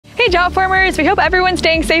Hey Jotformers, we hope everyone's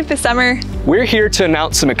staying safe this summer. We're here to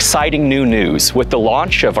announce some exciting new news with the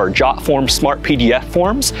launch of our Jotform Smart PDF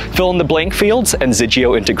Forms, fill-in-the-blank fields, and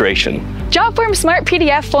Zigio integration. Jotform Smart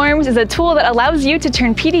PDF Forms is a tool that allows you to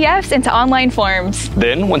turn PDFs into online forms.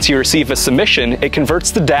 Then, once you receive a submission, it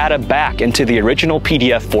converts the data back into the original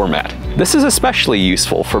PDF format. This is especially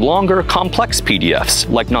useful for longer, complex PDFs,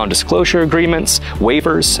 like non-disclosure agreements,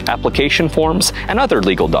 waivers, application forms, and other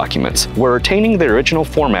legal documents, where retaining the original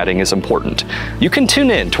formatting is important. You can tune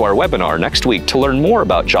in to our webinar next week to learn more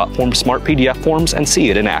about Jotform Smart PDF Forms and see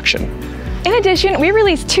it in action. In addition, we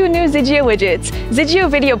released two new Zigio widgets, Zigio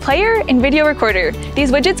Video Player and Video Recorder.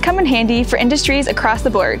 These widgets come in handy for industries across the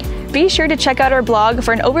board. Be sure to check out our blog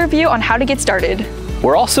for an overview on how to get started.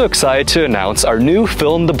 We're also excited to announce our new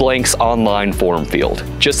fill-in-the-blanks online form field.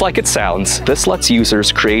 Just like it sounds, this lets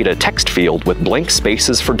users create a text field with blank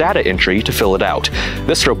spaces for data entry to fill it out.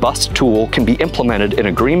 This robust tool can be implemented in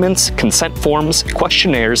agreements, consent forms,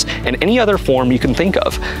 questionnaires, and any other form you can think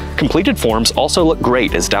of. Completed forms also look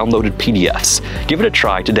great as downloaded PDFs. Give it a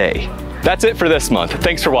try today. That's it for this month.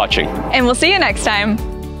 Thanks for watching. And we'll see you next time.